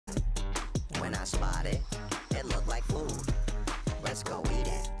I spot it, it looked like food. Let's go eat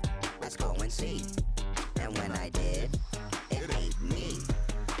it, let's go and see. And when I did, it ate me.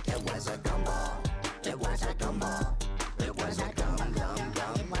 It was a gumball, it was a gumball. It was a gum gum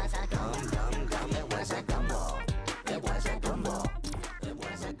gum. It was a gum gum gum. It was a gumball. It was a gumball. It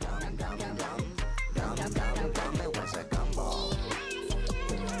was a gum gum gum. Gum gum gum. It was a gumball.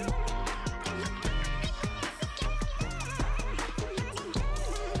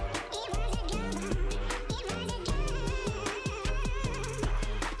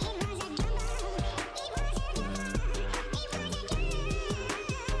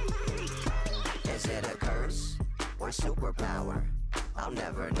 Is it a curse or superpower? I'll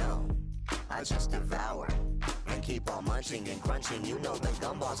never know. I just devour and keep on munching and crunching. You know the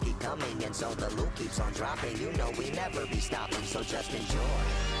gumballs keep coming, and so the loot keeps on dropping. You know we never be stopping, so just enjoy.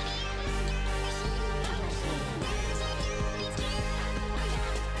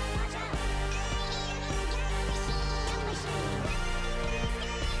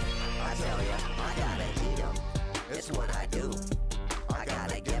 I tell ya, I gotta eat 'em. It's what I do. I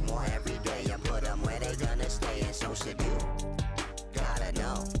gotta get more every day and put 'em where they gonna stay, and so should you. Gotta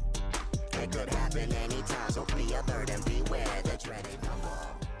know, it could happen anytime, so be alert and beware the dreaded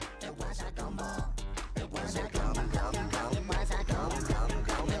gumball. It was a gumball. It was a gum gum gum. It was a gum gum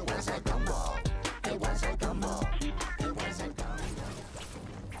gum. It was a gumball. It was a gumball. It was a gum gum.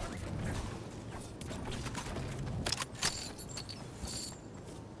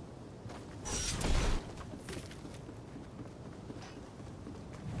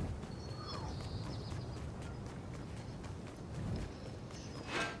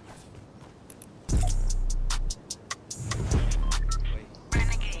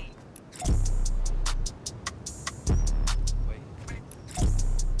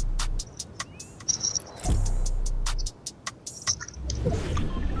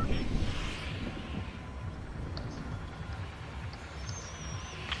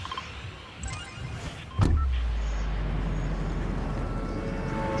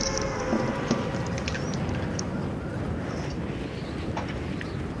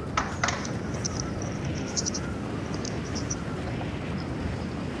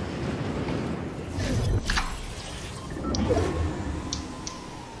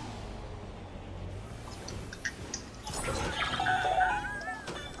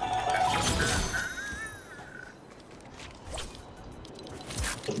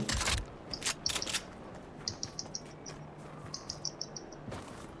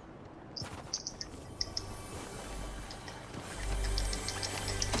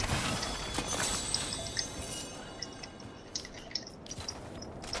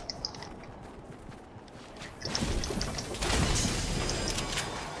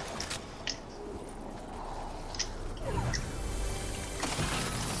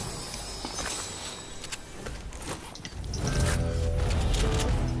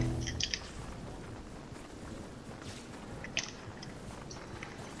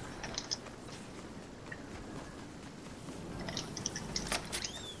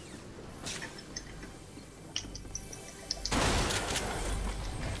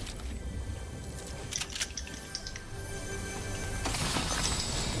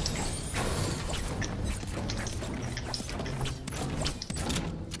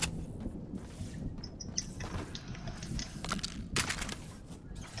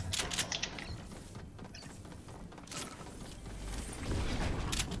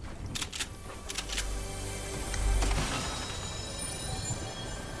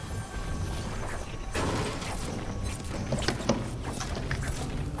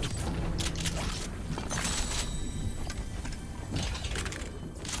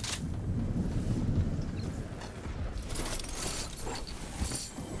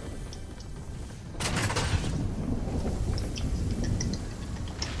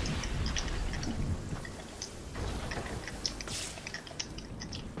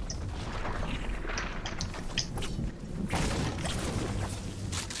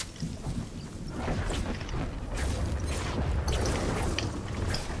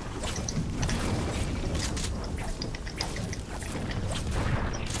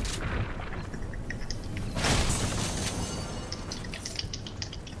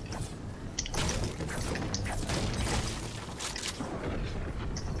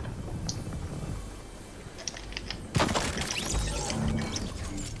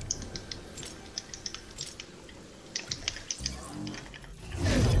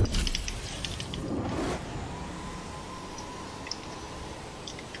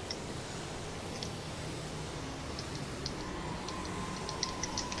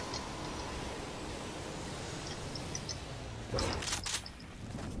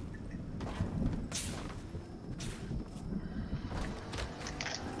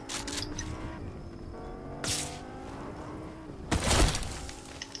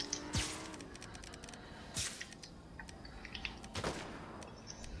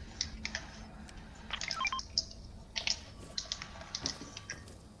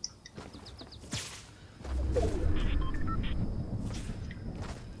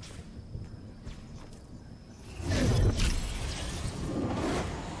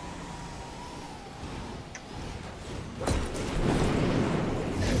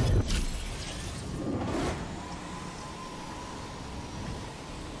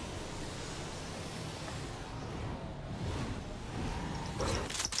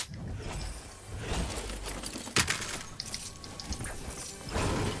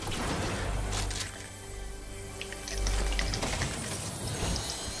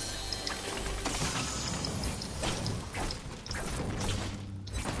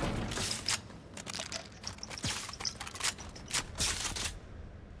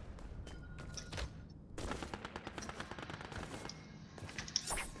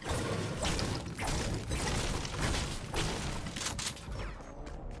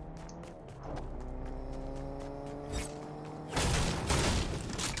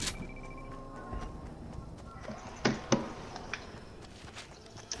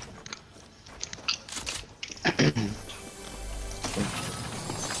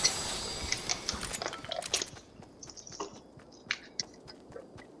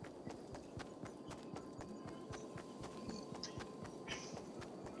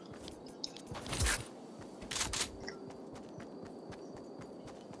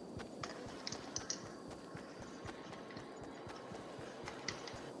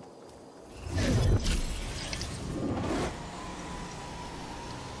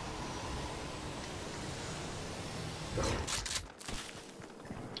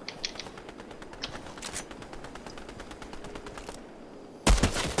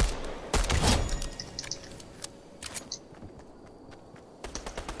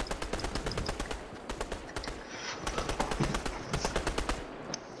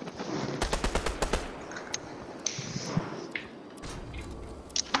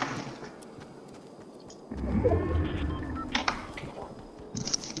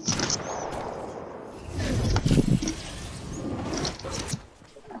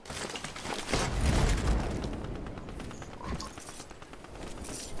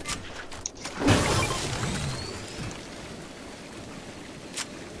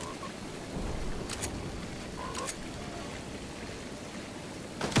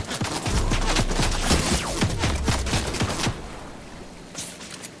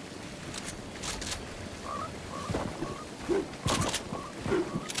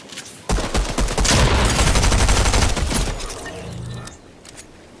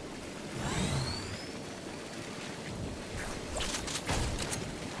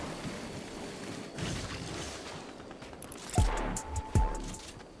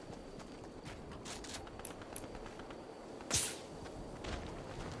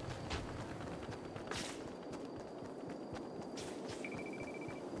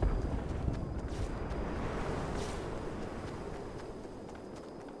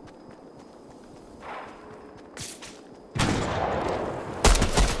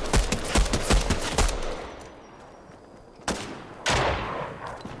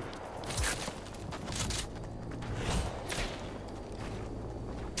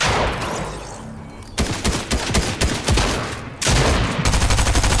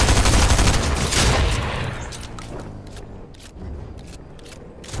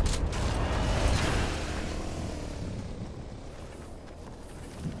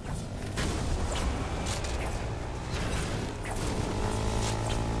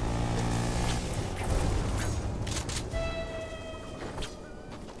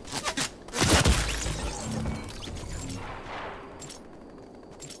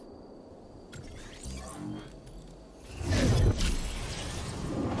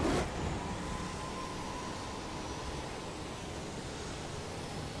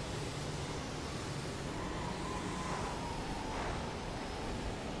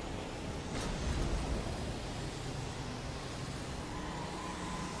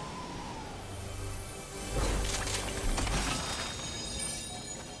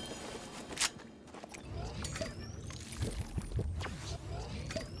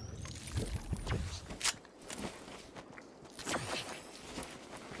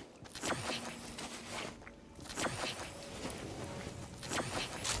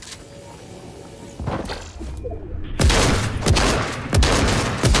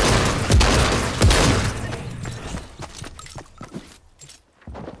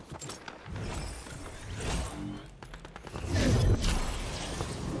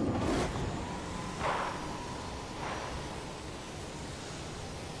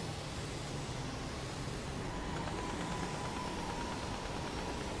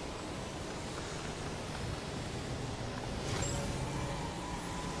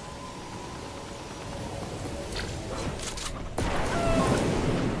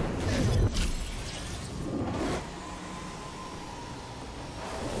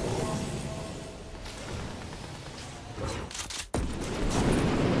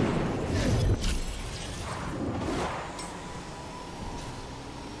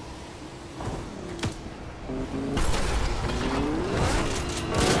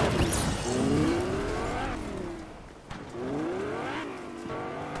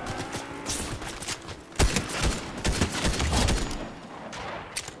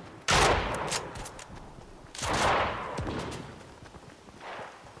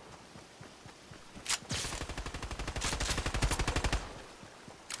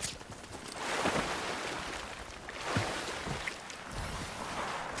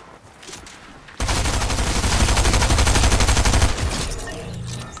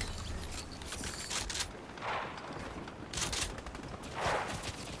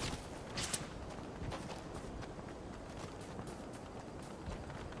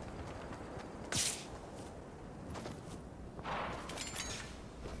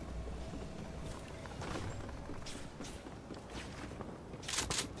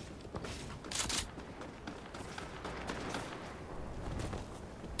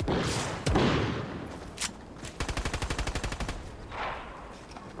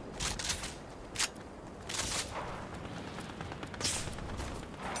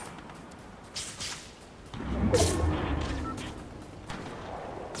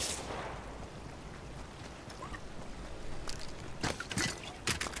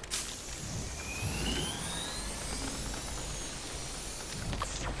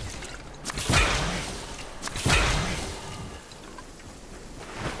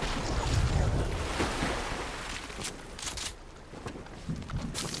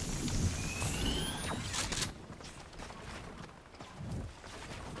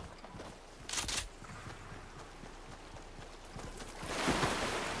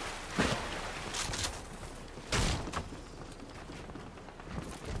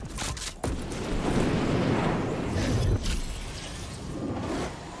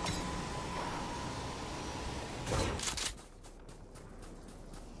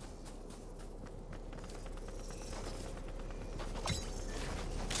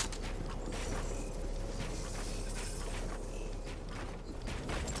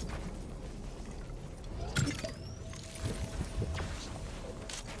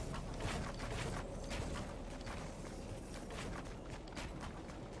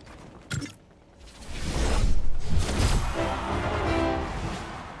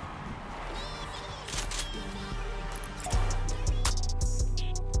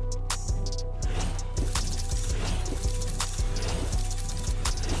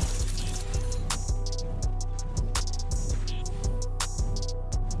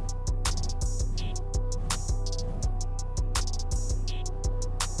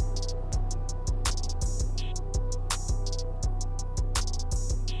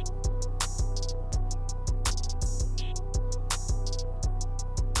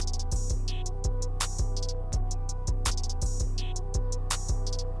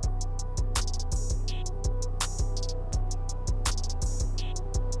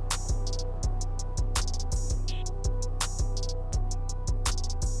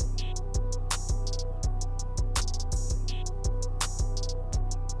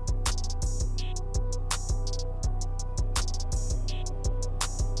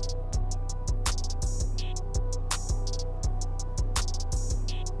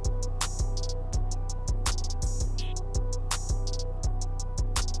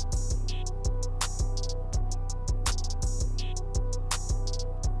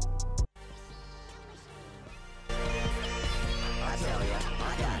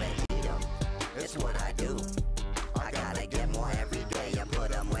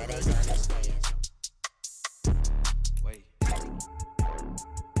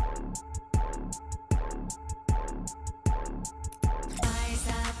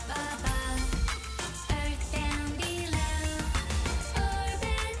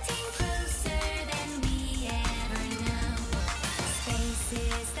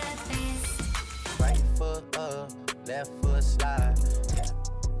 Right foot up, left foot slide.